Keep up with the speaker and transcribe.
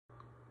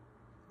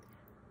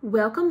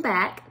Welcome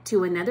back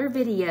to another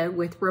video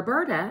with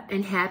Roberta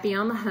and Happy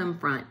on the Home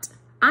Front.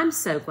 I'm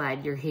so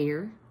glad you're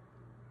here.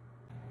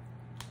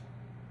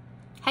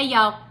 Hey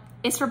y'all,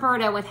 it's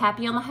Roberta with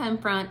Happy on the Home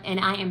Front, and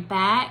I am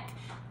back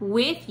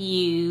with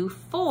you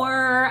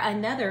for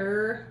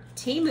another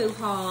TEMU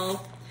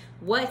haul.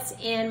 What's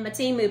in my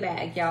TEMU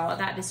bag, y'all? I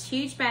got this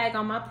huge bag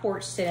on my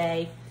porch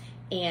today,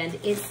 and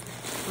it's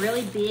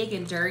really big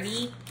and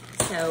dirty,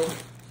 so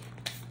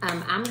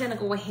I'm gonna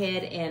go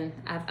ahead and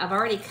I've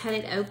already cut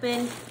it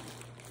open,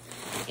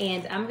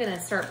 and I'm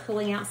gonna start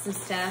pulling out some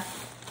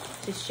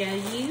stuff to show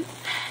you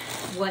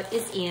what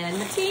is in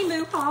the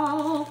TEMU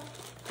haul.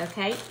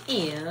 Okay,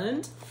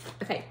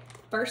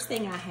 first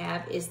thing I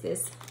have is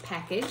this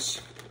package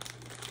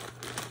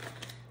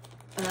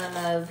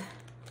of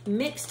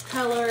mixed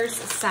colors,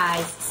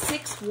 size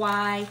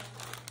 6Y.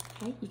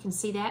 Okay, you can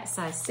see that,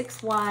 size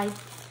 6Y.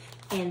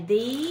 And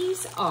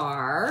these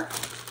are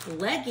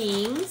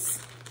leggings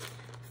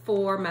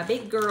for my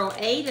big girl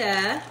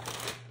Ada,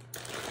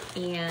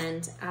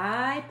 and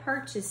I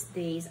purchased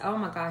these. Oh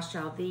my gosh,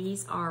 y'all,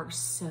 these are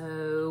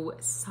so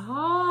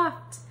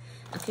soft.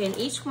 Okay, and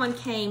each one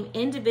came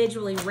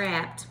individually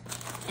wrapped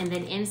and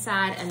then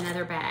inside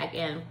another bag,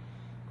 and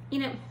you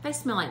know, they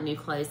smell like new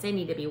clothes. They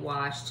need to be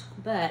washed,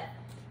 but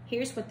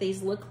here's what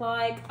these look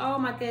like. Oh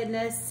my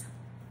goodness,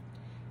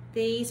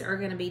 these are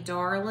gonna be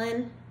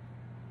darling.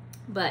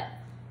 But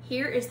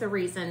here is the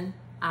reason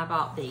I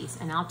bought these,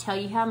 and I'll tell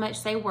you how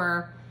much they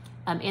were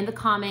in the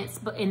comments,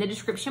 in the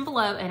description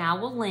below, and I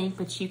will link,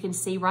 but you can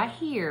see right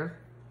here,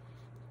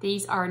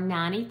 these are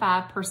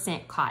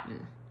 95%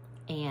 cotton,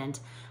 and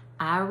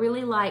I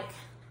really like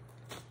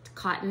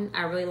cotton.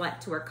 I really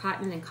like to wear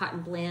cotton and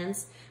cotton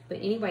blends, but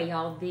anyway,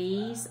 y'all,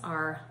 these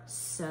are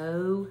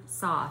so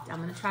soft. I'm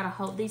gonna try to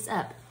hold these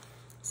up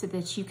so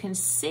that you can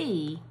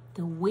see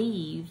the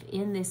weave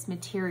in this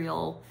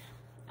material.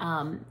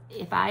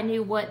 If I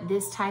knew what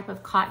this type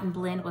of cotton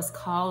blend was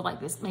called, like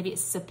this, maybe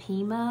it's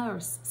Supima or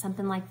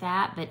something like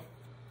that, but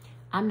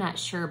I'm not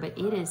sure, but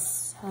it is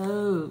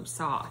so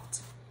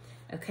soft.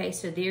 Okay,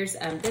 so there's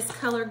this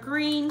color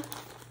green,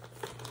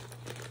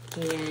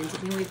 and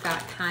then we've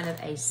got kind of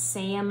a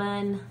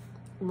salmon,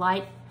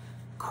 light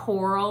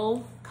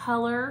coral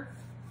color,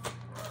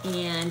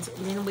 and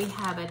then we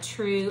have a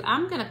true,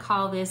 I'm gonna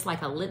call this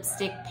like a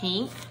lipstick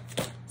pink,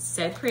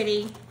 so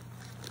pretty.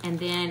 And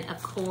then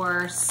of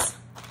course,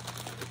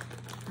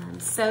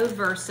 so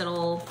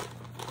versatile.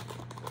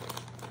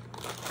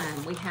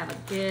 We have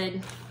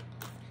a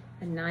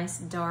nice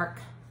dark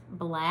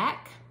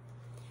black.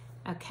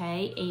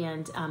 Okay,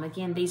 and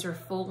again, these are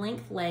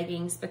full-length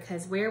leggings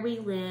because where we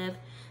live,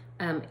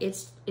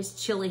 it's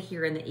chilly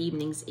here in the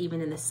evenings,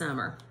 even in the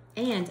summer.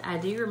 And I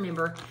do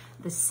remember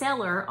the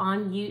seller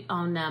on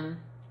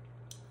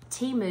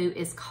TEMU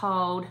is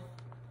called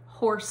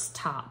Horse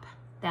Top.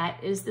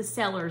 That is the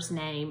seller's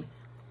name.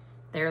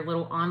 Their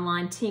little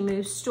online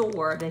TEMU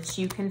store that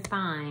you can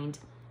find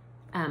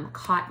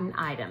cotton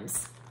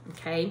items,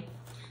 okay?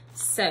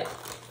 So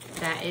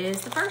that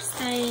is the first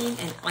thing.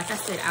 And like I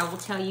said, I will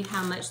tell you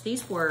how much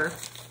these were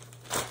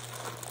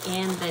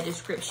in the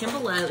description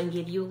below and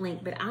give you a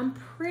link, but I'm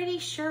pretty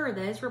sure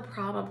those were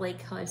probably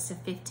close to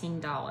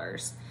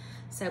 $15.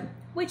 So,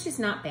 which is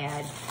not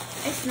bad.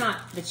 It's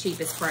not the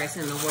cheapest price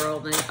in the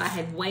world, and if I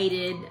had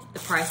waited, the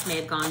price may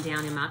have gone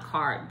down in my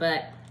cart,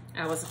 but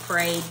I was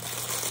afraid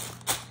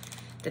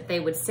that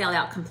they would sell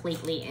out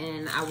completely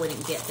and I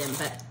wouldn't get them,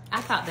 but I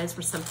thought those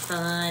were some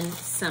fun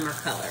summer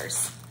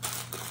colors.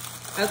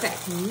 Okay,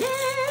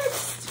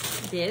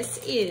 next, this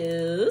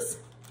is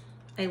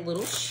a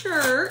little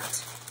shirt.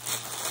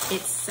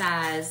 It's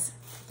size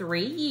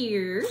 3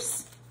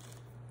 years.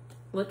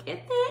 Look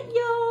at that,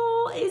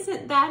 y'all.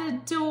 Isn't that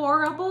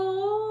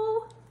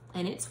adorable?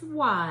 And it's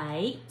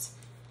white.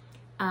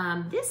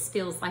 This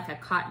feels like a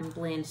cotton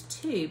blend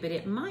too, but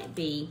it might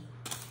be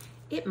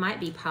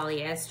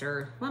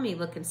polyester. Let me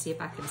look and see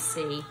if I can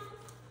see.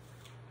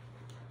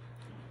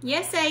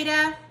 Yes,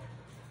 Ada?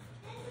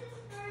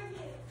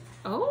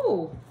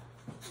 Oh.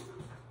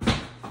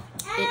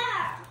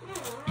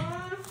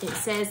 It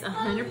says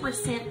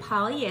 100%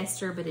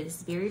 polyester, but it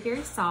is very,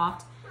 very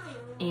soft.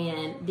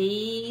 And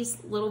these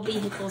little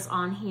vehicles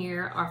on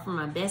here are from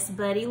my best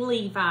buddy,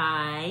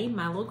 Levi,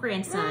 my little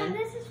grandson. Mom,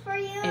 this is for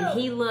you. And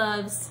he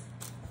loves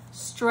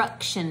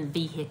construction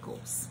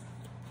vehicles.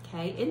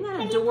 Okay, isn't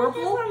that adorable?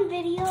 Can you put this on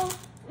video?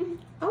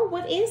 Oh,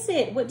 what is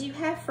it? What do you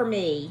have for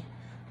me?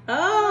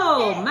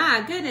 Oh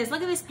my goodness,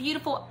 look at this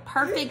beautiful,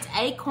 perfect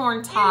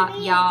acorn top,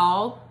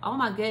 y'all. Oh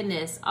my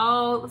goodness.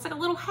 Oh, it looks like a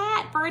little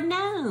hat for a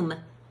gnome.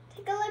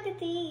 Take a look at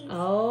these.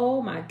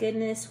 Oh my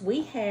goodness,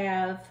 we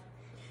have,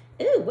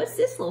 ooh, what's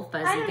this little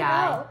fuzzy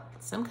guy? Know.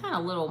 Some kind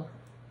of little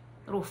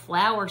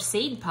flower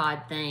seed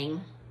pod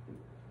thing.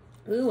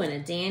 Ooh, and a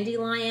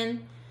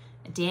dandelion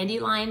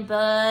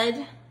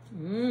bud.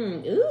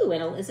 Ooh,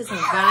 and is this a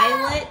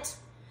violet?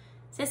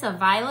 Is this a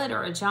violet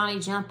or a Johnny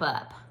Jump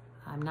Up?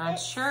 I'm not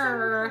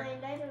sure.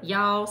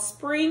 Y'all,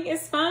 spring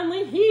is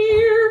finally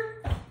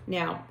here.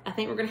 Now, I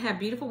think we're gonna have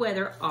beautiful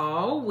weather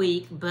all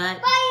week,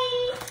 but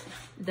bye.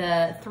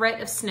 the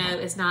threat of snow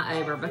is not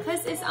over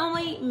because it's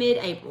only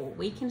mid-April.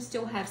 We can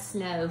still have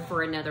snow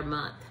for another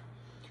month.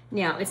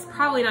 Now, it's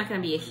probably not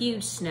going to be a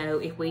huge snow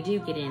if we do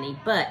get any,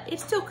 but it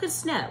still could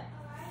snow.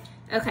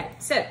 Okay,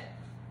 so,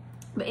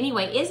 but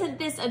anyway, isn't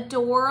this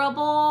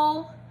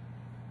adorable?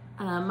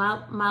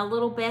 My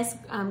little best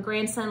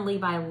grandson,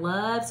 Levi,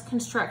 loves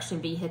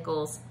construction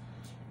vehicles.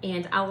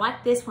 And I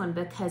like this one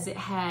because it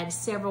had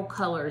several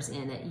colors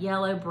in it.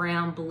 Yellow,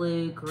 brown,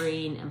 blue,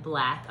 green, and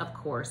black, of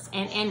course,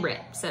 and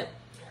red. So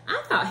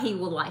I thought he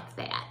would like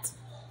that.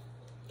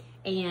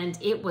 And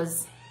it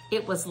was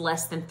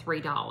less than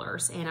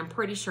 $3. And I'm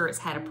pretty sure it's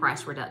had a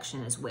price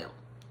reduction as well.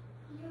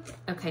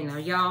 Okay, now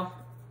y'all,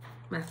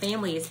 my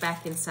family is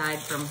back inside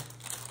from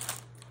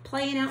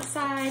playing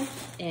outside.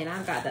 And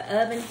I've got the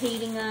oven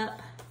heating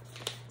up.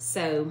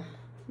 So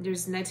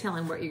there's no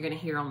telling what you're gonna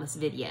hear on this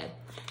video.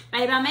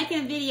 Babe, I'm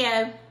making a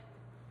video.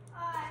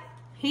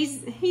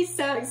 He's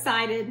so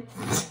excited.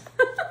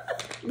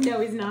 No,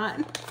 he's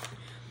not.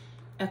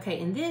 Okay,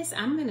 and this,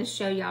 I'm gonna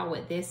show y'all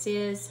what this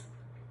is.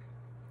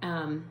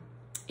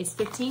 It's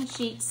 15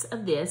 sheets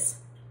of this,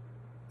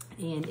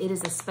 and it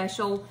is a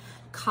special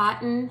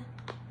cotton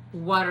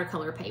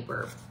watercolor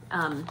paper.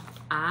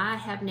 I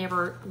have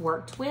never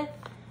worked with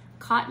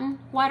cotton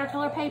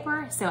watercolor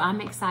paper, so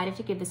I'm excited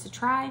to give this a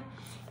try.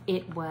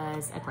 It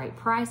was a great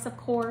price, of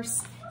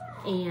course,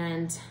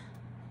 and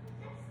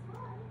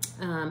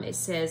it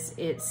says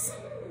it's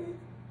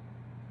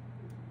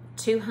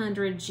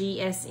 200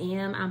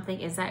 GSM. I'm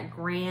thinking, is that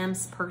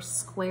grams per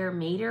square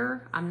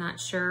meter? I'm not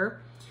sure,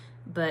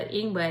 but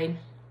anyway,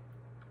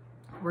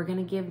 we're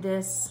gonna give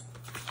this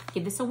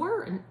a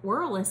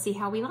whirl and see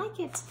how we like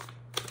it.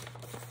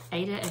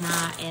 Ada and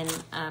I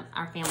and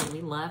our family,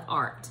 we love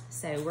art,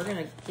 so we're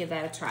gonna give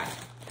that a try.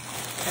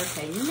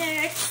 Okay,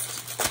 next.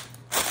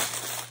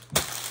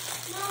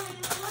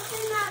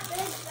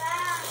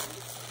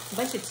 A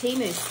bunch of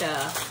TEMU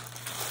stuff.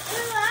 Ooh,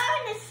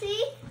 I want to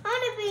see. I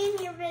want to be in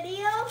your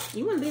video.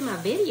 You want to be in my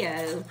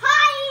video?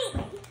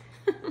 Hi!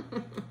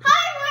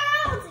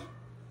 Hi, world!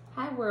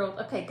 Hi, world.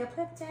 Okay, go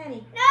play with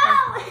Daddy.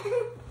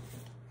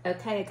 No!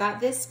 Okay, I got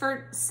this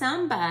for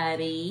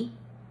somebody.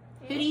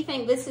 Who do you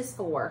think this is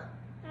for?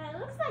 It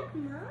looks like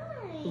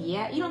mine.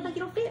 Yeah, you don't think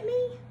it'll fit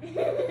me?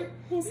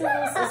 Is it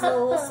a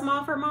little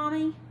small for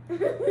Mommy?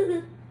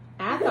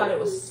 I thought it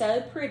was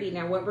so pretty.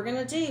 Now what we're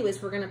gonna do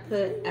is we're gonna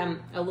put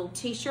a little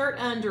t-shirt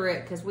under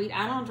it because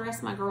I don't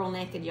dress my girl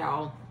naked,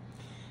 y'all.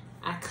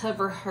 I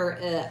cover her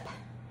up.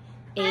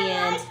 And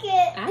I like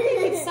it. I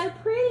think it's so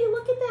pretty.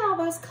 Look at all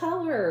those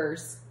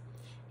colors.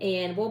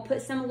 And we'll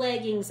put some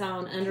leggings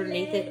on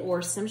underneath it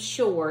or some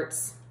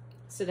shorts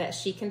so that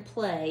she can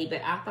play.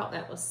 But I thought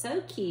that was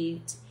so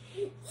cute.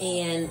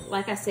 And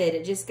like I said,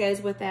 it just goes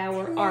with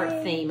our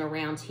art theme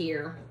around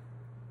here.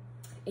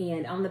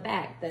 And on the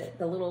back,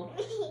 the little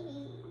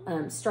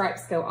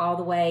stripes go all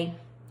the way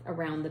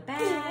around the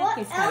back.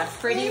 It's got a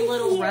pretty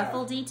little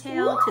ruffle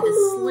detail to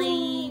the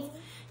sleeve.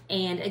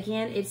 And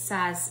again, it's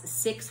size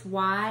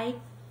 6Y.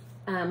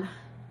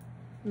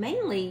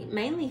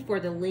 Mainly for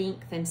the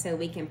length, and so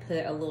we can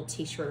put a little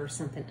t-shirt or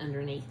something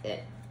underneath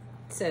it.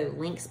 So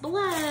links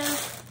below.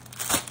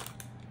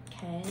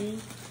 Okay.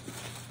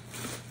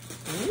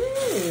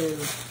 Ooh.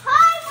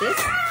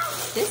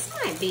 This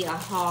might be a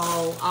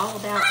haul all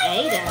about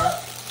Ada.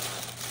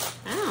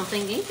 I don't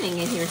think anything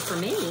in here is for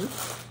me.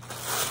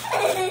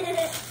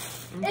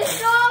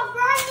 It's all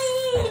for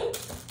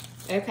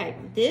me. Okay,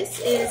 this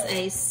is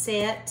a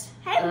set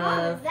Hey, Mom,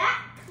 of... is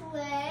that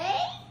clay?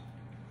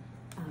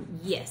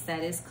 Yes,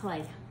 that is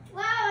clay.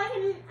 Wow, I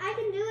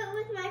can do it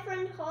with my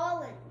friend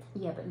Holland.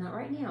 Yeah, but not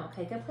right now.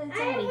 Okay, go play with I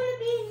don't Daddy. want to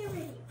be in your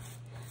video.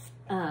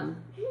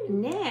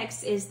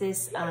 Next is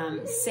this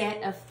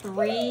set of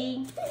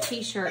 3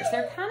 t-shirts.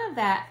 They're kind of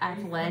that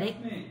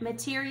athletic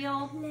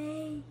material.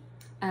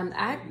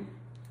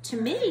 To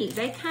me,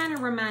 they kind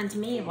of remind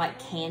me of like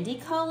candy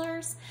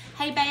colors.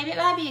 Hey, babe, it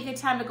might be a good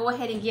time to go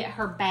ahead and get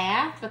her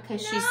bath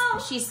because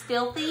she's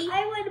filthy.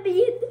 I want to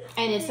be in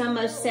And it's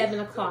almost 7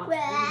 o'clock.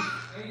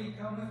 Katie,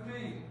 come with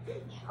me.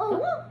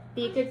 Come on,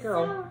 be a good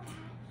girl.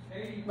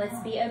 Let's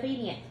be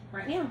obedient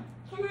right now.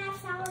 Can I have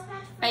Sour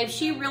Patch? Babe,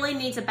 she really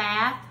needs a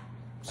bath.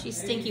 She's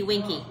stinky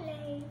winky.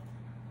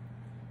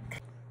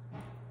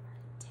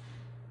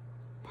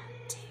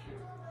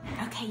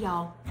 Okay,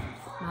 y'all,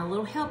 my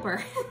little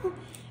helper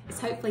is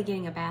hopefully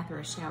getting a bath or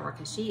a shower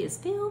because she is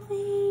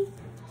filthy.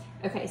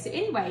 Okay, so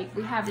anyway,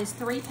 we have this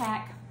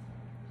 3-pack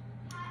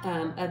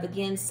of,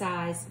 again,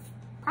 size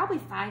probably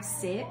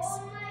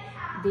 5'6".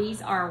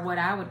 These are what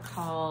I would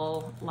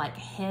call like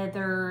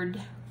heathered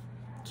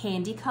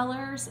candy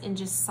colors and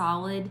just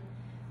solid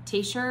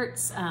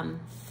t-shirts.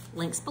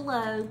 Links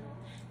below.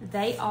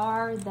 They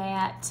are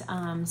that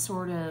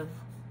sort of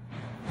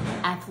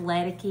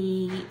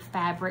athletic-y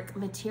fabric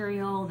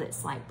material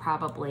that's like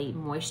probably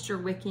moisture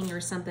wicking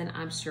or something.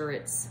 I'm sure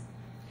it's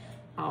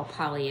all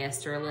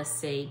polyester. Let's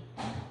see.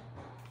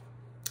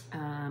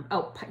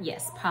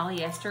 Yes,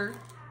 polyester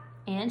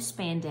and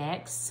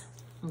spandex.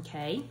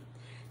 Okay,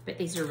 but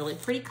these are really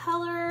pretty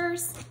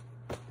colors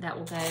that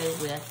will go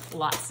with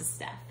lots of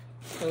stuff.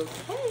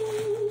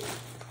 Okay.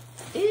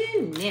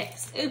 Ooh,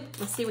 next. Ooh,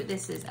 let's see what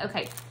this is.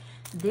 Okay.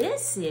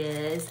 This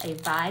is a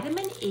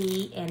vitamin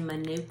E and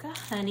Manuka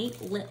honey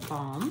lip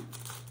balm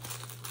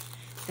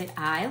that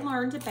I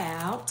learned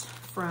about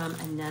from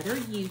another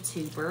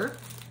YouTuber.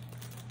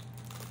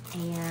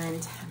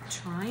 And I'm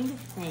trying to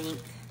think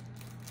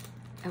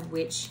of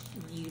which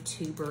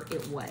YouTuber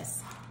it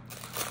was.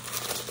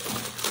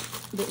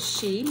 But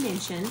she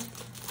mentioned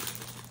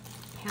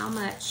how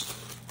much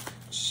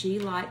she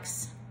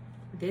likes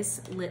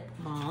this lip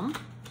balm.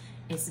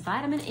 It's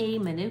vitamin E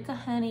Manuka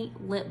honey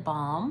lip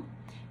balm,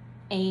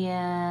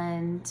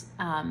 and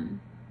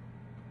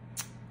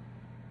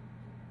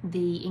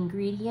the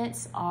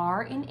ingredients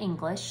are in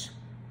English.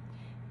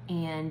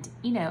 And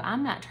you know,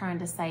 I'm not trying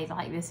to say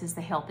like this is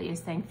the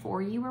healthiest thing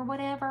for you or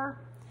whatever,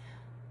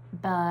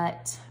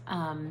 but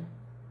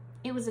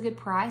it was a good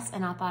price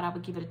and I thought I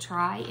would give it a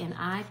try. And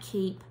I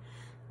keep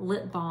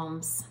lip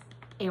balms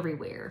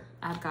everywhere.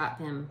 I've got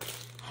them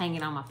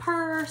hanging on my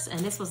purse, and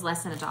this was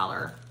less than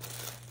 $1.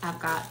 I've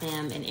got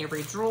them in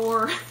every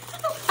drawer.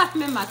 I've got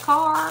them in my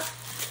car.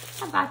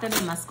 I've got them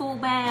in my school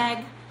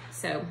bag.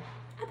 So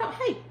I thought,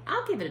 hey,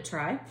 I'll give it a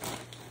try.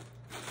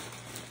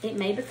 It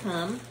may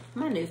become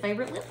my new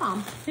favorite lip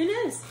balm. Who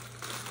knows?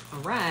 All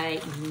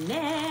right,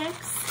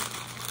 next.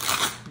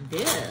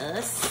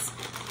 This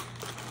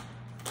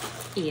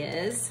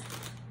is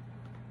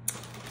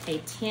a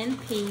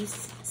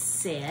 10-piece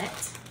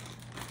set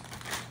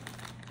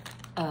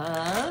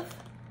of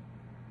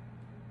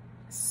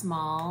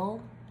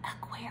small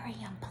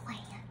aquarium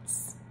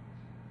plants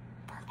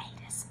for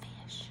Ada's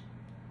fish.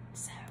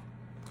 So,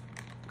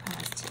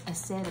 a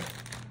set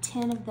of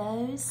 10 of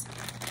those.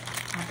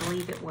 I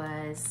believe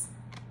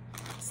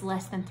it's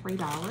less than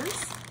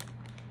 $3.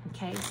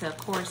 Okay, so of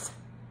course,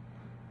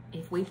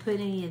 if we put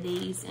any of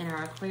these in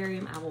our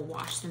aquarium, I will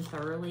wash them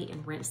thoroughly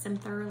and rinse them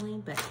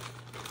thoroughly, but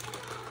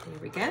there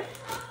we go.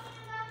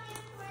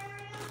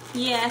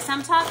 Yes,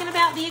 I'm talking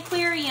about the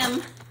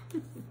aquarium.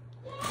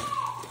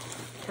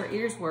 Her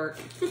ears work.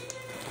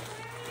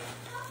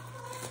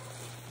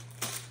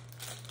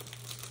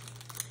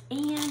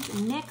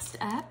 And next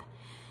up,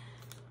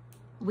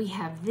 we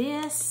have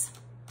this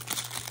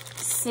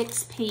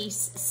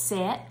 6-piece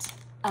set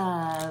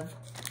of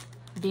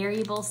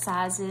variable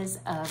sizes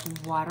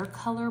of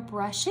watercolor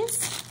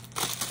brushes.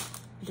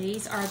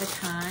 These are the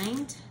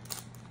kind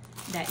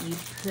that you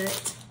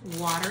put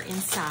water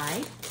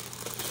inside.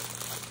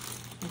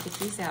 I'll get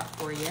these out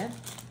for you.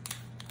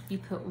 You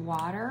put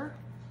water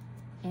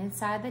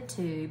inside the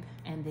tube,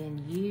 and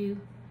then you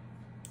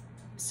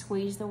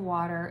squeeze the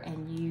water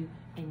and you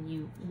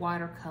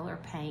watercolor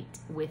paint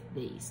with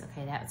these.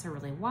 Okay, that's a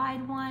really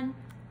wide one.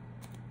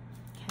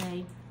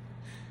 Okay,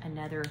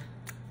 another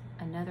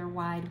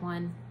wide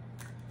one.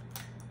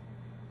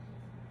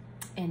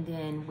 And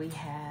then we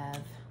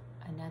have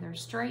another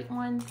straight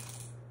one,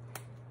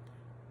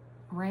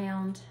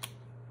 round,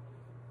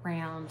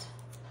 round,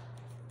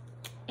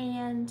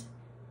 and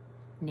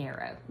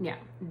narrow. Now,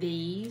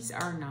 these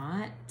are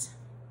not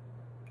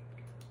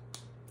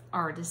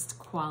artist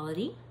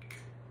quality.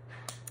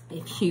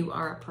 If you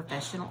are a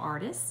professional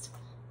artist,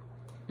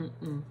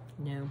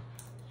 no.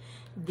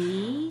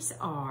 These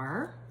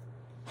are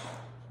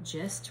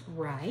just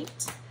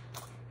right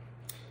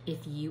if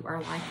you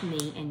are like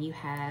me and you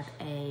have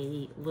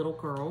a little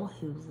girl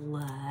who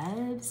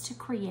loves to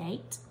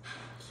create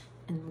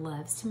and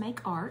loves to make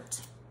art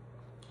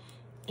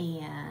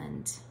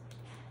and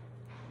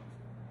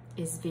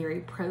is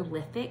very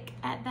prolific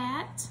at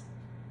that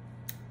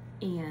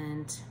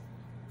and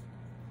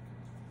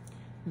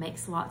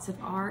makes lots of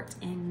art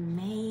and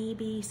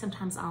maybe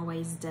sometimes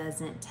always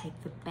doesn't take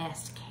the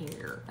best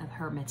care of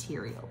her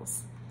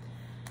materials.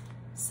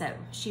 So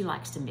she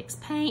likes to mix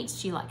paints,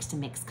 she likes to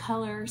mix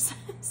colors.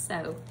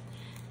 So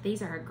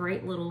these are a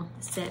great little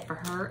set for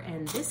her,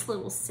 and this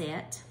little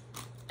set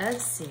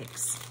of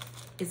 6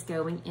 is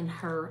going in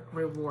her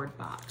reward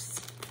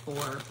box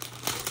for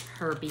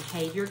her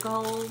behavior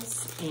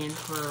goals and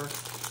her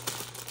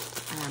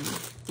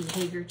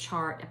behavior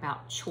chart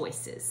about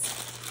choices.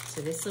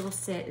 So this little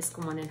set is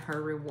going in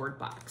her reward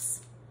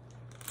box.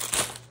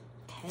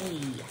 Okay.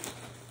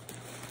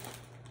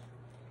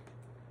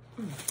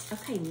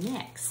 Okay,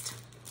 next.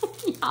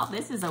 Y'all,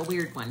 this is a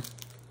weird one.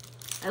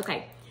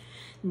 Okay,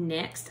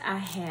 next I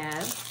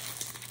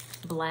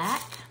have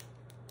black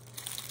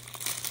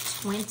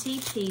 20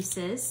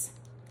 pieces,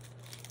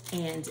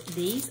 and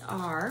these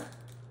are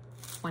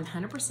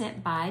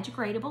 100%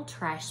 biodegradable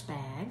trash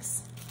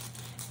bags,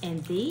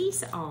 and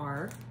these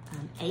are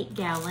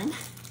 8-gallon,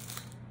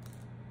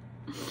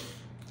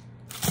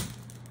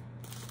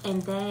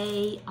 and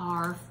they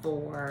are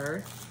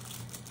for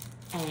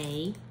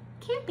a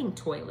camping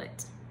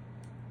toilet.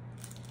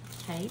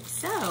 Okay,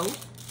 so,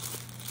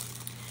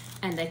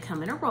 and they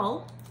come in a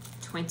roll,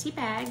 20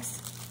 bags.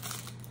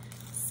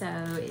 So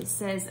it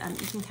says,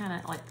 you can kind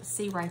of like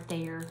see right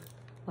there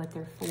what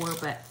they're for,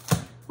 but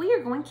we are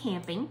going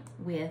camping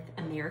with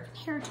American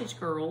Heritage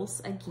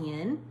Girls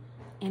again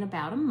in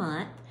about a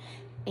month.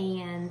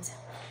 And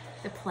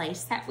the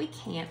place that we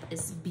camp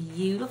is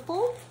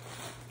beautiful.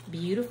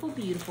 Beautiful,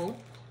 beautiful.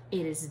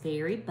 It is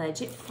very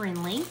budget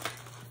friendly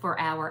for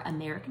our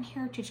American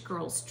Heritage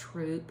Girls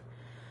troop,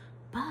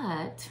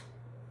 but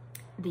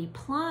the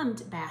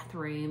plumbed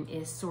bathroom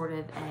is sort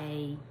of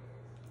I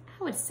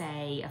would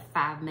say a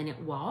 5-minute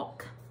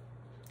walk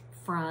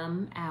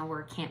from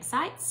our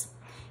campsites.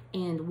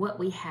 And what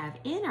we have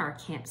in our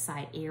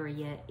campsite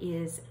area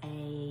is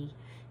a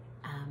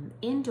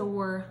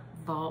indoor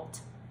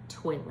vault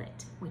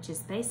toilet, which is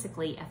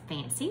basically a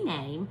fancy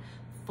name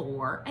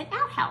for an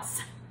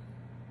outhouse.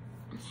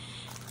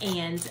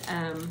 And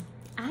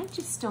I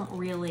don't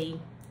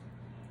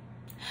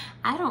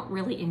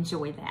really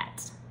enjoy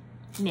that.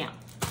 Now,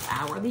 if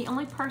I were the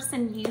only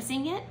person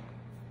using it,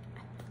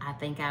 I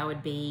think I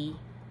would be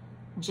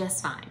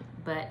just fine.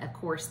 But of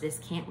course, this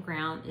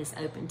campground is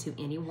open to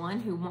anyone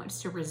who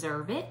wants to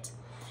reserve it.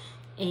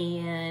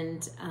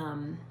 And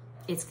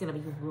it's gonna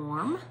be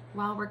warm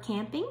while we're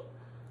camping.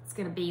 It's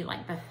gonna be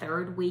like the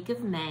 3rd week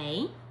of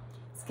May.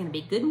 It's gonna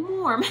be good and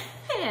warm.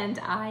 And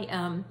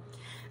I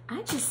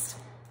just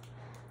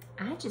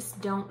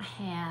don't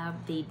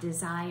have the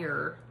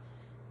desire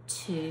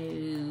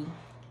to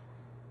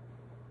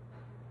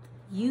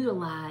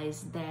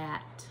utilize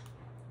that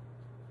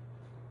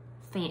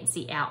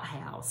fancy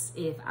outhouse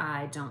if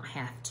I don't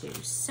have to.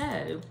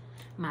 So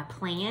my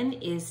plan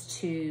is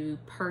to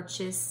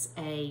purchase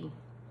a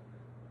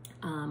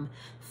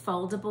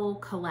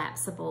foldable,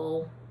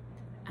 collapsible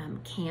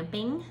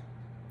camping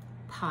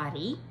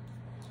potty,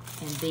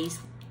 and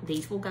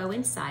these will go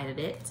inside of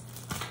it,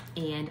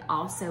 and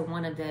also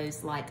one of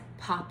those like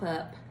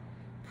pop-up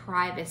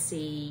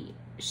privacy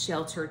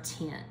shelter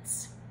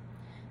tents,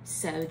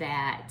 so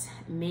that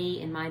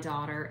me and my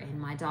daughter and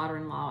my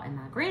daughter-in-law and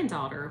my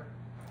granddaughter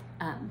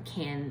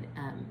can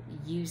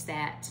use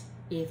that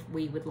if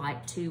we would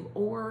like to,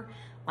 or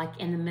like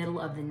in the middle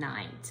of the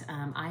night.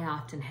 I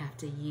often have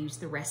to use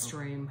the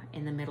restroom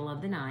in the middle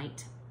of the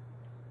night,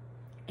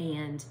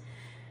 and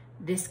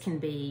this can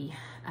be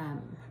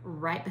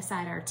right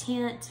beside our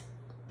tent.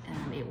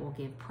 It will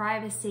give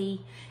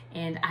privacy,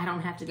 and I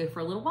don't have to go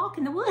for a little walk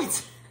in the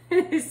woods.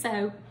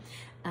 So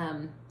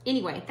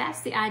anyway,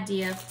 that's the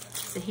idea.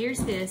 So here's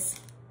this,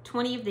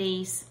 20 of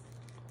these,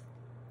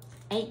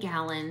 8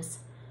 gallons,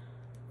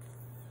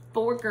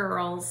 4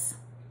 girls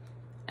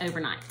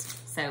overnight.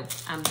 So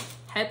I'm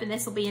hoping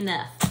this will be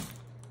enough.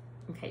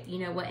 Okay, you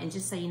know what? And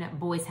just so you know,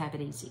 boys have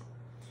it easy.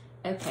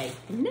 Okay,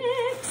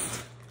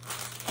 next.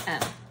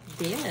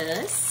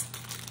 This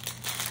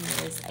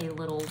is a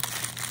little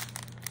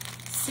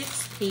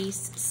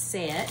 6-piece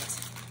set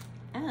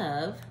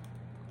of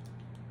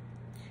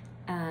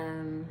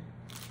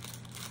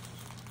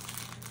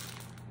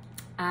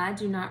I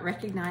do not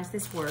recognize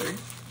this word,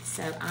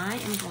 so I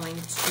am going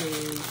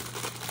to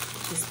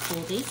just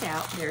pull these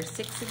out. There are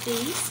 6 of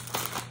these,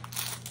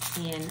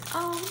 and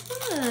oh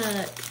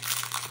look,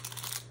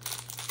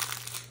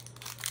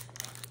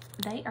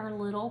 they are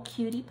little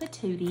cutie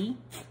patootie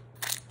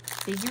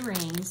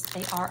figurines.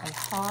 They are a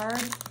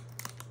hard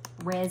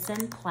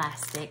resin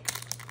plastic,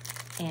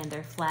 and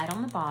they're flat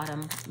on the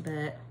bottom,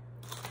 but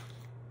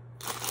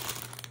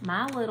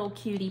my little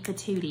cutie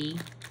patootie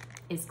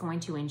is going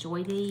to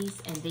enjoy these,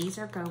 and these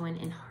are going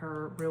in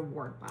her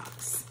reward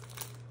box.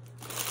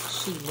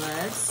 She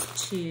loves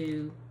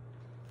to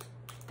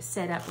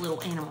set up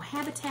little animal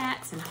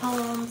habitats and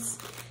homes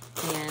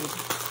and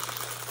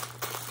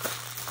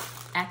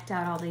act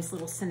out all these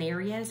little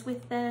scenarios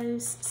with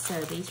those. So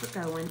these are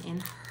going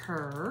in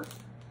her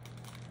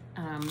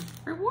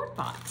reward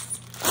box.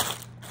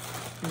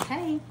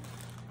 Okay,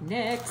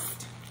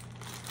 next.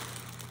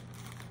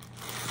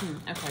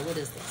 Okay, what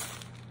is this?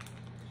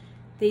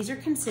 These are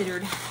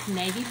considered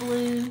navy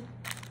blue,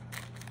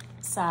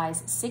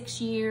 size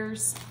 6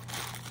 years.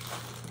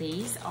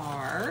 These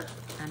are,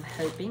 I'm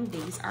hoping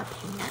these are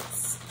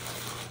pants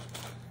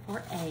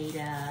for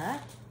Ada.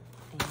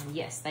 And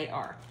yes, they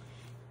are.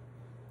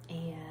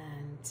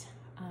 And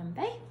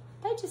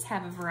they just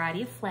have a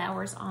variety of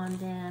flowers on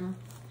them.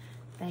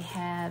 They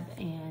have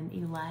an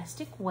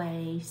elastic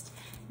waist.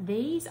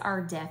 These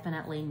are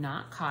definitely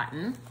not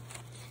cotton.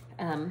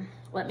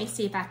 Let me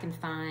see if I can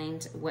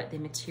find what the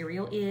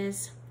material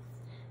is.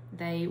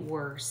 They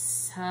were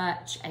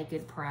such a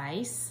good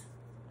price.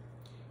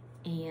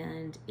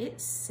 And it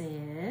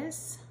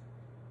says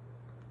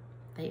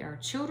they are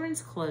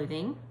children's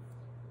clothing.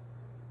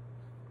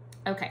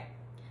 Okay,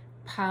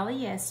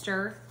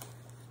 polyester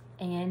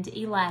and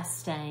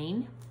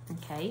elastane.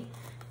 Okay,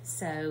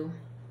 so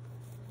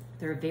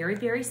they're very,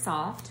 very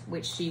soft,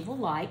 which she will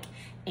like.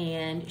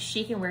 And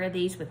she can wear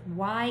these with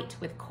white,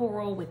 with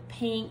coral, with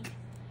pink,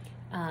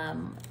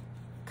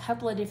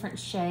 couple of different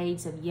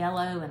shades of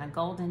yellow and a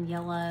golden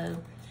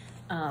yellow.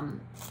 And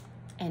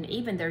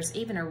even there's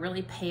even a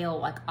really pale,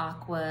 like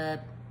aqua,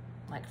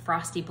 like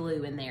frosty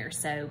blue in there.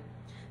 So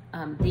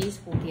these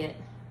will get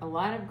a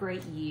lot of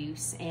great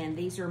use, and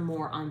these are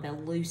more on the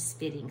loose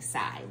fitting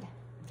side.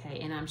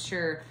 Okay, and I'm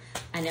sure,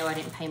 I know I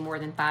didn't pay more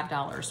than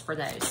 $5 for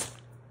those.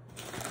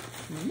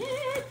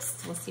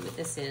 Next, let's see what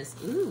this is.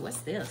 Ooh, what's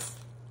this?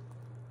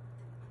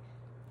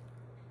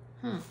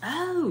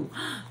 Oh,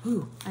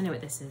 ooh, I know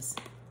what this is.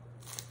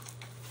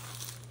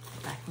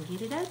 If I can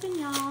get it open,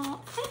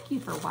 y'all. Thank you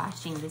for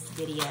watching this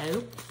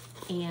video.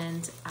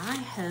 And I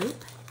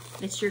hope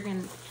that you're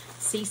gonna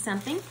see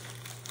something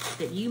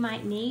that you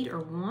might need or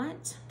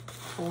want,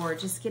 or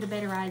just get a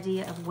better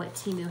idea of what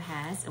TEMU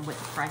has and what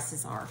the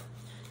prices are.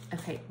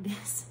 Okay,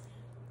 this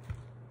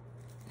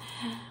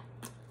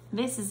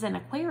is an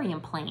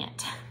aquarium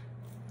plant.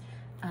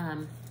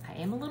 I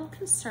am a little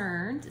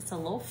concerned. It's a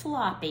little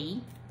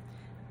floppy.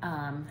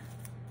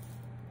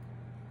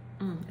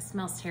 It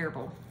smells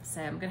terrible.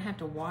 So I'm gonna have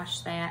to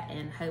wash that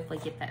and hopefully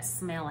get that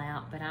smell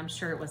out, but I'm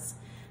sure it was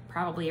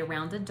probably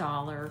around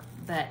 $1.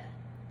 But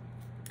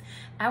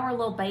our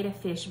little betta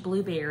fish,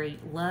 Blueberry,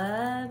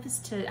 loves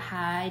to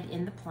hide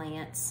in the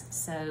plants.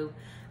 So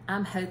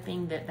I'm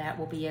hoping that that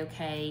will be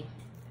okay.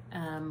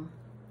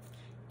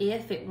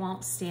 If it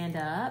won't stand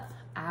up,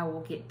 I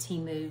will get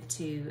TEMU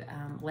to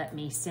let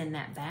me send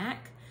that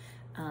back.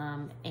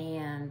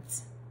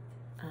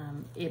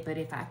 But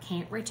if I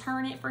can't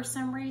return it for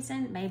some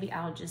reason, maybe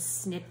I'll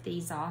just snip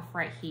these off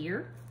right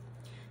here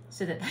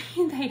so that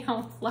they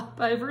don't flop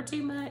over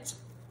too much.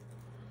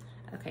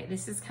 Okay,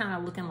 this is kind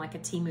of looking like a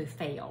TEMU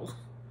fail.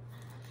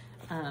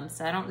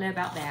 So I don't know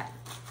about that,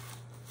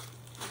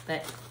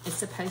 but it's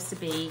supposed to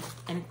be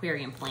an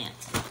aquarium plant.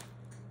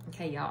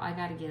 Okay, y'all, I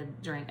gotta get a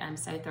drink. I'm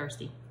so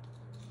thirsty.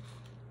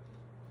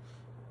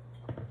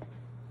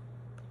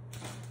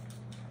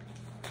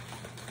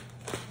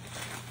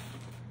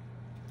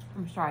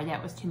 I'm sorry,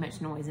 that was too much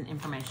noise and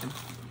information.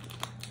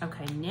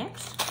 Okay,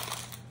 next,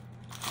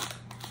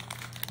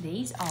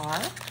 these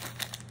are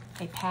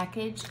a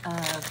package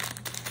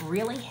of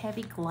really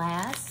heavy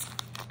glass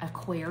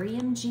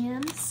aquarium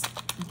gems.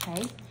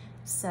 Okay,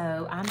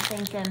 so I'm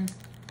thinking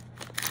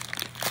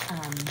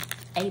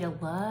Ada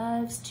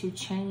loves to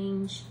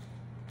change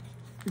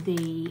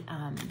the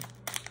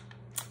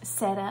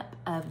setup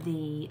of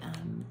the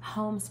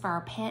homes for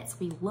our pets.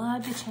 We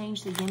love to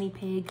change the guinea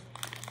pig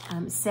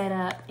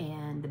setup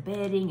and the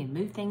bedding and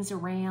move things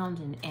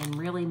around and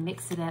really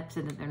mix it up so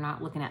that they're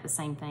not looking at the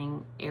same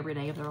thing every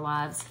day of their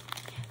lives.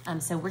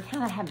 So we're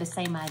kind of have the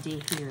same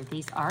idea here.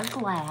 These are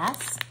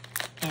glass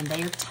and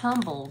they are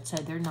tumbled, so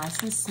they're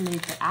nice and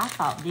smooth, but I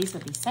thought these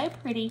would be so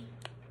pretty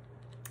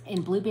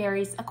in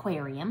Blueberry's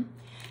aquarium.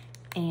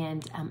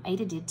 And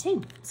Ada did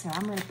too. So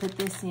I'm gonna put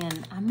this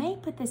in, I may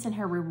put this in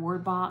her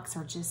reward box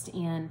or just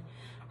in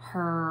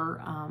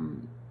her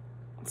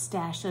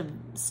stash of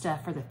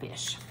stuff for the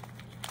fish.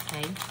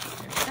 Okay,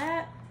 there's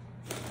that.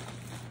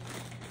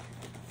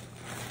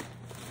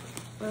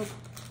 Well,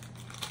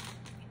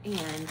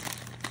 and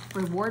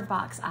reward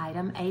box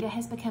item, Ada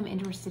has become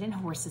interested in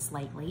horses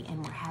lately,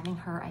 and we're having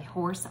her a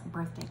horse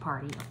birthday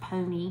party, or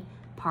pony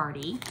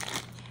party.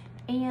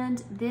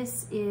 And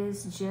this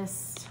is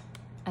just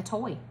a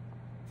toy.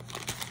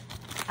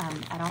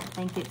 I don't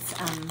think it's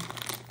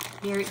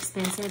very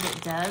expensive.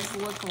 It does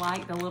look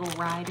like the little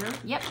rider.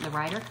 Yep, the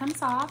rider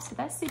comes off, so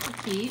that's super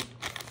cute.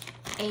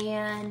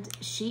 And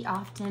she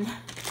often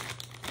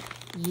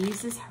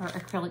uses her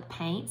acrylic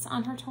paints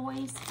on her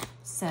toys.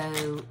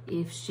 So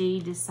if she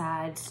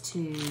decides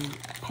to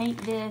paint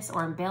this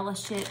or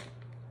embellish it,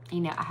 you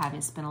know, I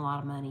haven't spent a lot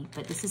of money,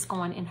 but this is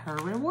going in her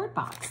reward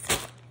box.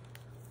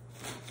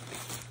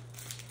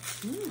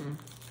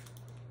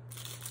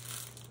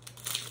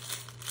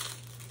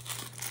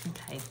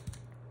 Okay,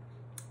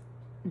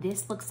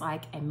 this looks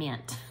like a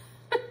mint.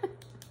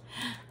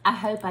 I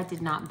hope I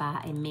did not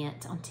buy a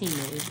mint on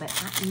TEMU, but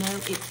I know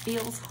it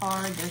feels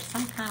hard. There's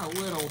some kind of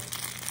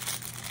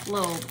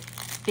little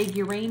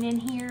figurine in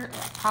here,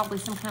 probably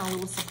some kind of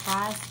little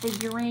surprise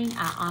figurine.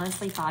 I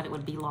honestly thought it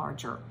would be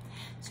larger.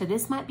 So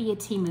this might be a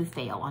TEMU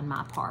fail on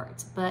my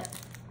part, but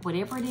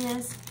whatever it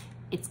is,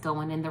 it's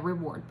going in the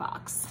reward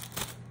box.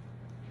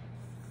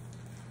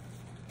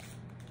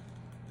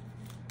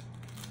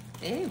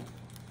 Ew.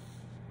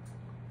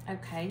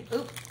 Okay,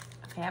 oop.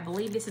 Okay, I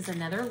believe this is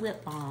another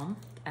lip balm.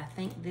 I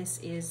think this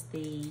is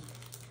the,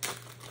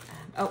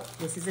 oh,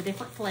 this is a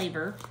different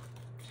flavor.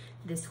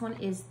 This one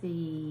is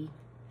the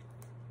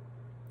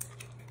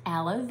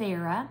aloe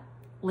vera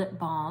lip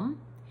balm,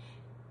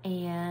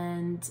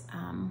 and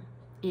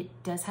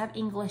it does have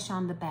English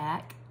on the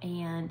back,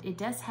 and it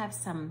does have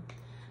some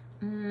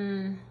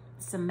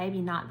maybe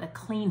not the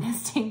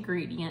cleanest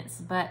ingredients,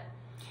 but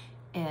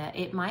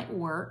it might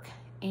work,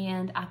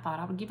 and I thought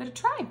I would give it a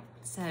try.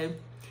 So,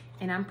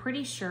 and I'm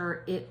pretty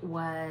sure it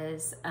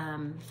was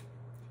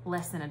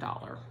less than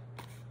 $1.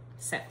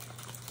 So,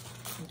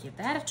 I'll give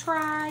that a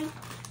try.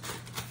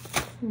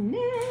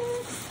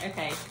 Next,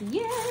 okay,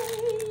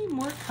 yay,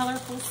 more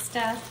colorful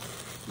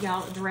stuff.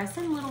 Y'all,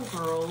 dressing little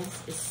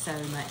girls is so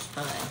much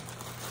fun.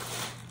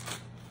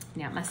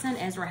 Now, my son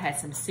Ezra had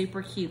some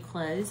super cute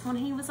clothes when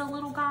he was a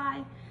little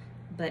guy,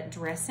 but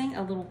dressing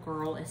a little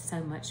girl is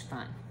so much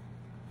fun.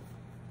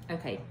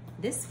 Okay,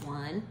 this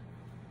one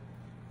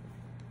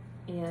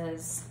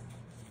is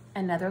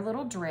another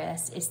little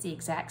dress. It's the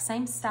exact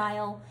same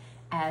style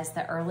as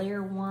the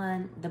earlier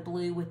one, the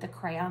blue with the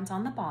crayons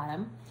on the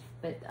bottom,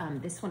 but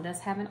this one does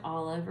have an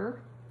all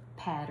over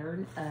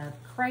pattern of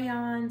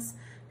crayons,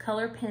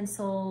 color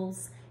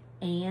pencils,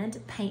 and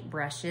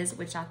paintbrushes,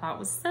 which I thought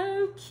was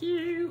so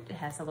cute. It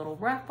has a little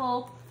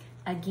ruffle.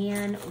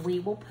 Again, we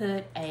will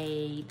put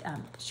a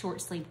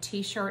short sleeve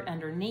t-shirt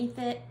underneath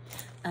it,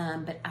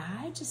 but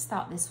I just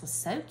thought this was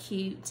so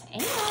cute.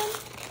 And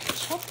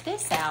check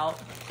this out.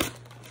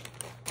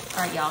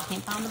 All right, y'all,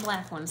 can't find the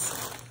black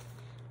ones.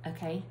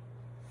 Okay,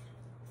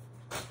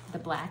 the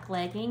black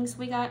leggings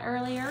we got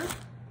earlier.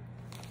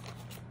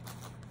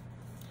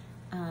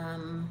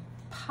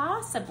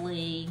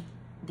 Possibly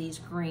these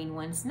green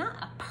ones, not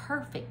a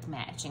perfect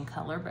match in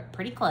color, but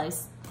pretty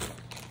close.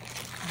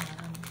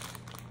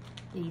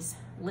 These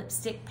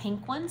lipstick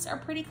pink ones are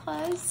pretty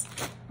close.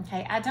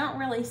 Okay, I don't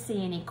really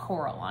see any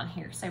coral on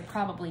here, so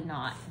probably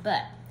not.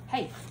 But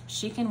hey,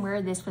 she can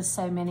wear this with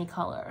so many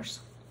colors.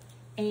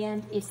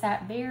 And it's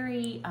that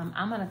very,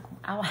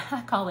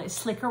 I call it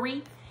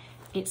slickery.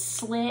 It's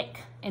slick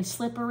and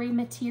slippery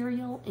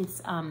material.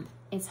 It's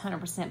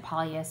 100%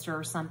 polyester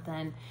or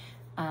something.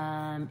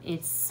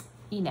 It's,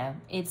 you know,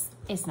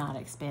 it's not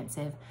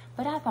expensive,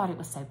 but I thought it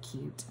was so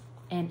cute.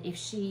 And if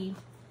she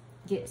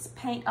gets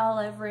paint all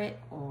over it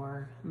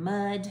or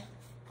mud,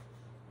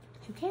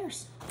 who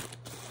cares?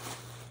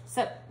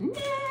 So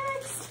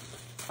next,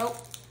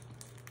 oh,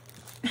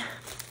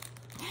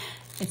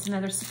 it's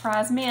another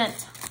surprise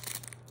mint.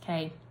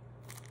 Okay,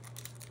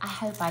 I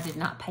hope I did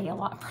not pay a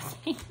lot for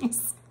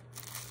these.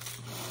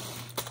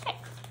 Okay.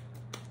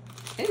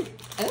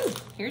 Ooh,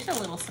 here's a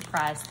little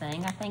surprise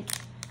thing. I think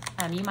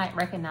you might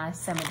recognize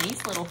some of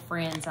these little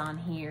friends on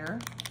here.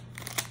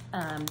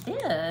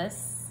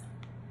 This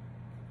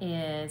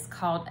is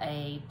called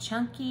a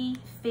chunky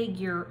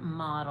figure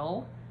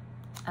model,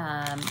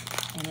 and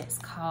it's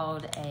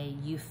called a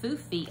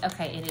Yufufi.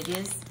 Okay, and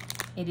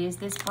it is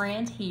this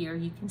brand here.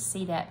 You can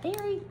see that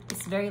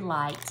it's very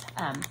light,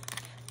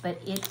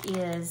 but it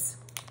is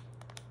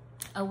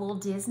a little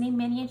Disney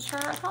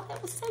miniature. I thought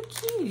that was so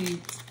cute.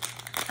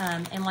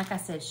 And like I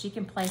said, she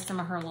can play some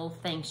of her little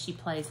things. She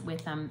plays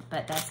with them,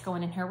 but that's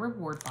going in her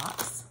reward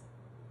box.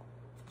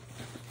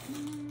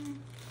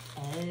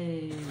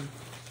 Oh.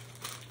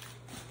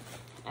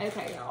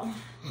 Okay, y'all.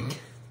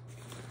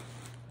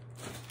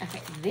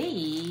 Okay,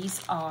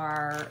 these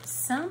are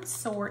some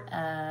sort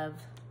of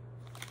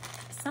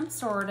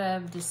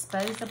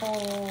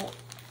disposable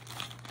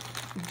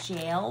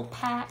gel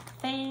pack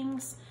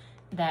things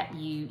that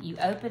you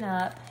open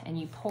up and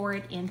you pour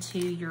it into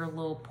your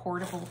little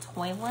portable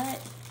toilet,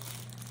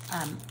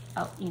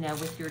 you know,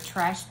 with your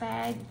trash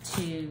bag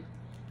to,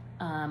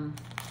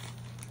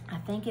 I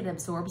think it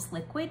absorbs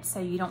liquid so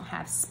you don't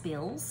have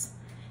spills.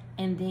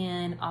 And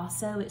then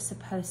also it's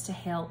supposed to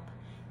help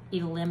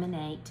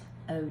eliminate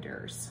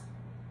odors.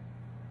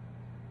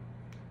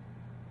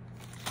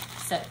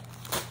 So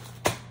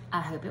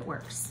I hope it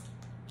works.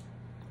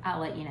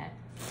 I'll let you know.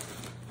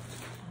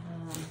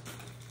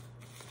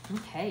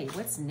 Okay,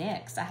 what's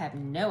next? I have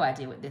no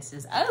idea what this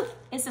is. Oh,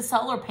 it's a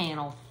solar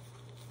panel.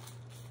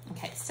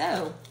 Okay,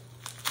 so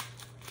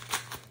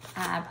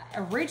I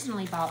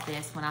originally bought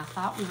this when I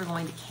thought we were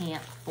going to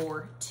camp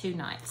for 2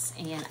 nights,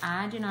 and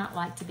I do not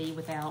like to be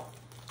without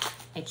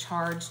a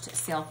charged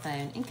cell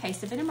phone in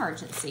case of an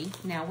emergency.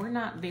 Now, we're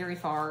not very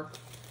far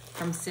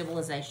from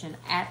civilization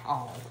at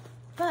all,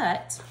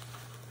 but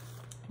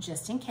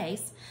just in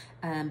case,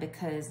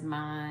 because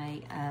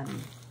my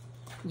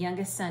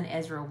youngest son,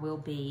 Ezra, will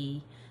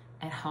be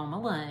at home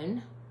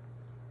alone.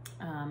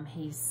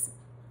 He's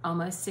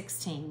almost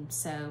 16,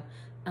 so,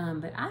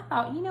 but I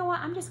thought, you know what,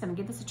 I'm just gonna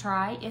give this a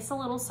try. It's a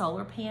little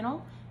solar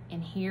panel,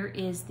 and here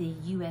is the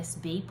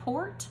USB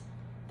port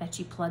that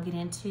you plug it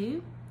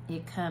into.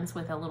 It comes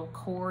with a little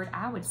cord.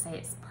 I would say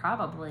it's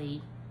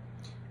probably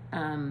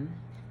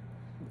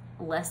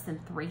less than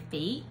 3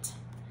 feet,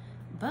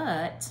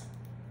 but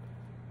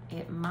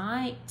it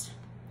might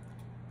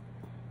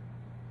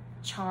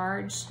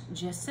charge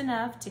just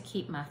enough to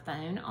keep my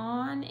phone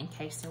on in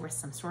case there was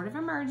some sort of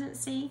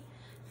emergency.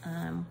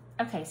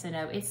 Okay, so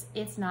no,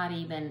 it's not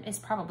even, it's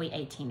probably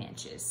 18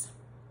 inches.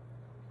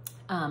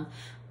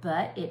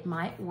 But it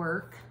might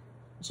work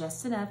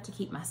just enough to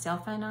keep my cell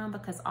phone on,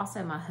 because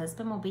also my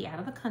husband will be out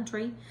of the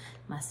country,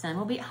 my son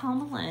will be at home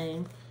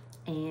alone,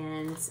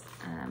 and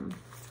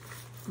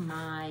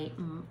my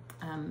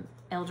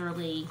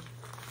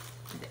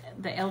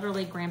the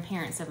elderly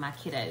grandparents of my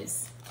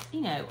kiddos,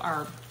 you know,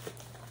 are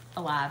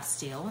alive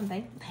still, and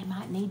they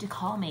might need to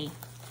call me.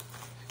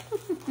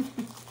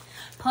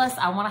 Plus,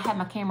 I want to have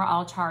my camera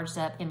all charged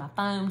up in my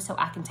phone so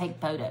I can take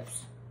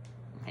photos.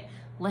 Okay,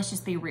 let's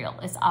just be real.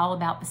 It's all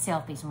about the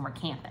selfies when we're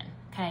camping,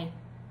 okay?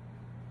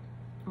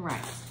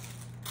 Right.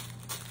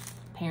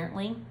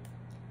 Apparently,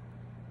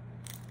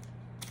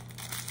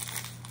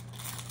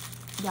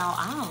 y'all,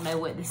 I don't know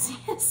what this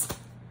is.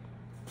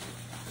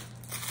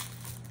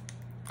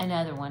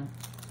 Another one.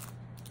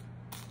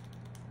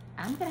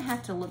 I'm gonna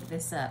have to look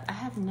this up. I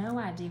have no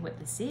idea what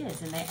this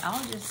is, and they all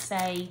just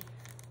say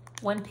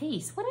one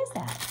piece. What is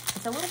that?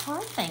 It's a little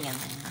hard thing in there.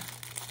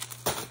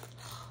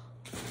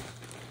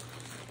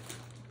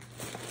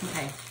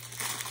 Okay.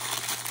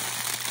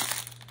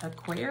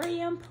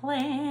 aquarium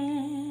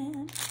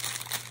plant.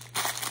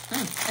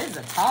 This is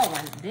a tall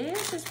one.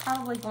 This is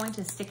probably going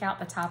to stick out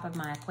the top of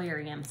my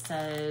aquarium,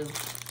 so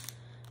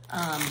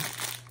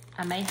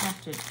I may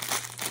have to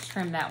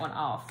trim that one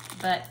off,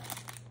 but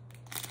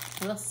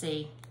we'll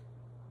see.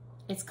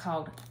 It's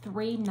called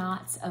 3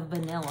 Knots of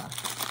Vanilla.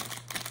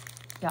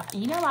 Yeah,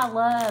 you know how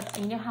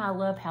I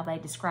love how they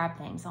describe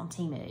things on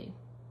TEMU.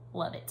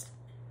 Love it.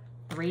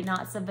 3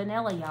 knots of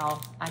vanilla,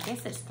 y'all. I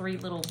guess it's three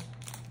little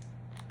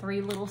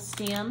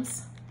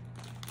stems.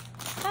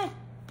 Okay.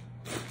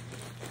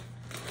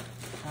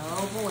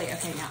 Oh boy.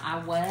 Okay, now I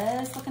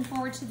was looking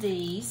forward to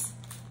these.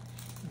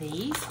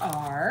 These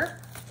are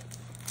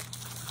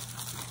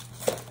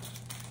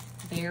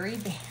very,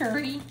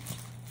 very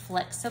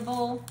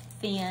flexible,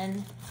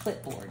 thin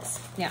clipboards.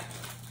 Now,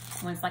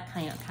 one's like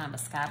kind of a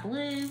sky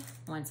blue,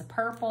 one's a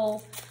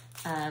purple.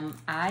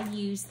 I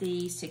use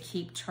these to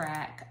keep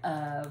track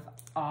of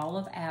all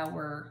of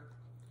our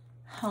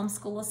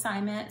homeschool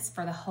assignments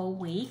for the whole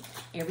week,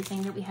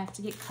 everything that we have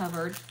to get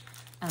covered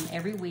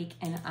every week,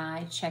 and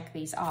I check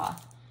these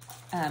off.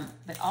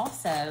 But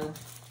also,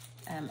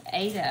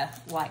 Ada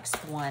likes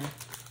one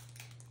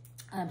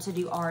to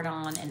do art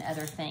on and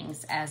other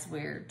things as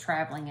we're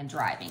traveling and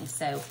driving.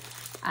 So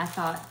I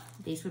thought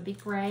these would be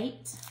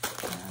great.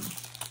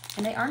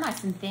 And they are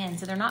nice and thin,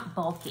 so they're not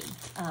bulky.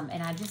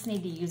 And I just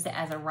need to use it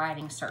as a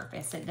writing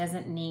surface. It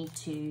doesn't need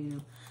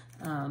to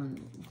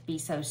be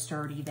so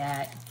sturdy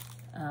that,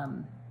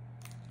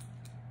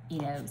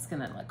 you know, it's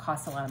gonna like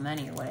cost a lot of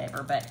money or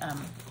whatever. But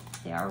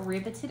they are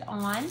riveted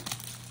on,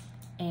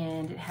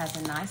 and it has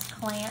a nice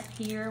clamp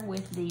here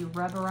with the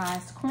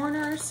rubberized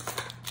corners.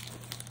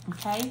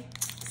 Okay,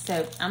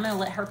 so I'm gonna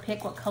let her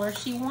pick what color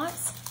she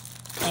wants,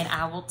 and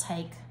I will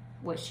take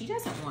what she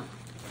doesn't want.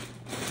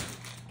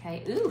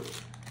 Okay, ooh.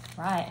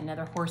 Right,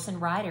 another horse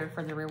and rider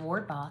for the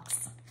reward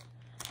box.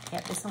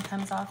 Yep, this one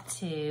comes off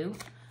too.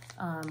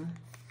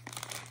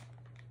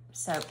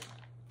 So,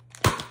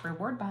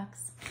 reward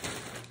box.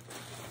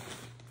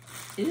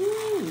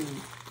 Ooh,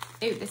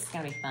 this is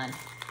gonna be fun.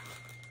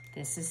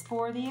 This is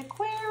for the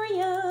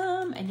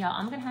aquarium. And y'all,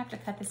 I'm gonna have to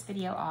cut this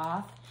video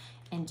off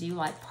and do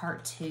like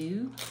part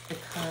 2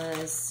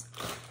 because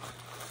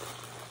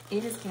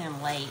it is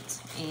getting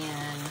late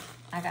and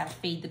I gotta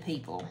feed the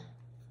people.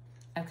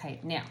 Okay,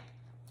 now,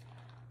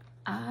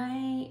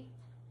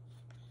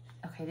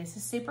 okay, this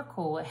is super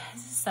cool. It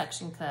has a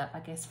suction cup, I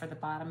guess, for the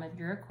bottom of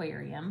your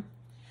aquarium.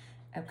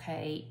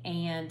 Okay,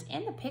 and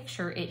in the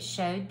picture, it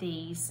showed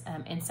these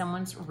in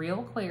someone's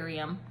real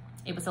aquarium.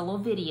 It was a little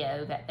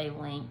video that they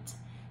linked,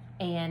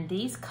 and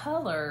these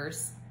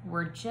colors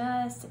were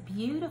just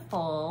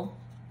beautiful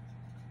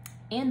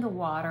in the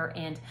water.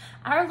 And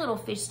our little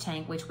fish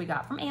tank, which we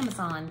got from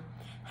Amazon,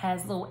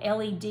 has little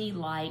LED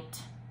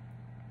light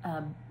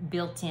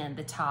built in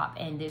the top,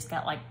 and it's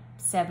got like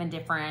 7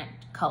 different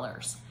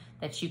colors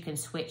that you can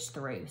switch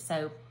through.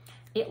 So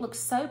it looks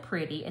so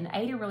pretty, and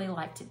Ada really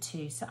liked it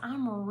too. So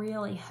I'm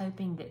really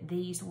hoping that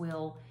these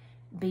will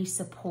be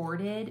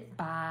supported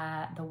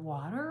by the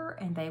water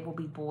and they will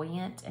be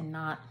buoyant and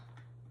not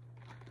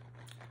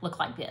look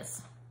like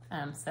this.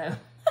 So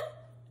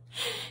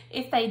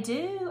if they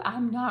do,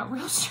 I'm not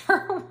real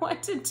sure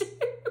what to do.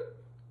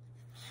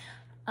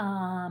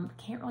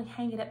 Can't really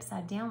hang it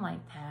upside down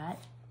like that.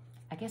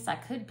 I guess I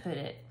could put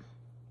it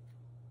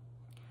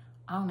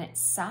on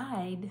its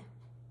side,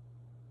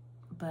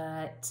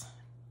 but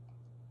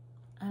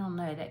I don't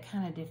know, that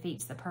kind of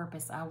defeats the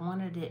purpose. I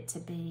wanted it to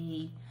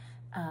be,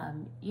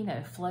 you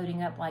know,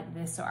 floating up like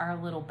this so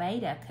our little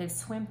beta could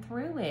swim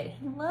through it.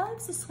 He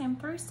loves to swim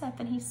through stuff,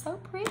 and he's so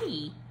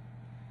pretty.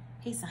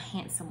 He's a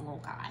handsome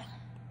little guy.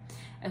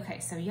 Okay,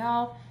 so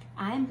y'all,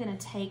 I am gonna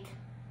take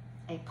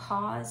a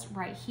pause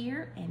right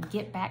here and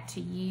get back to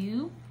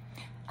you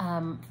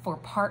for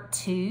part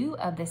 2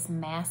 of this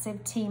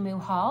massive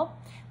TEMU haul,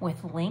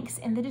 with links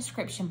in the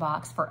description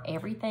box for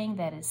everything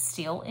that is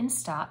still in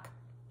stock.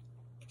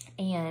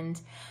 And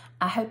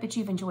I hope that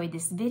you've enjoyed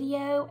this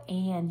video,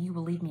 and you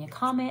will leave me a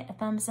comment, a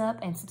thumbs up,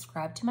 and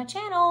subscribe to my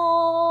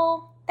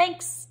channel.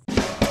 Thanks.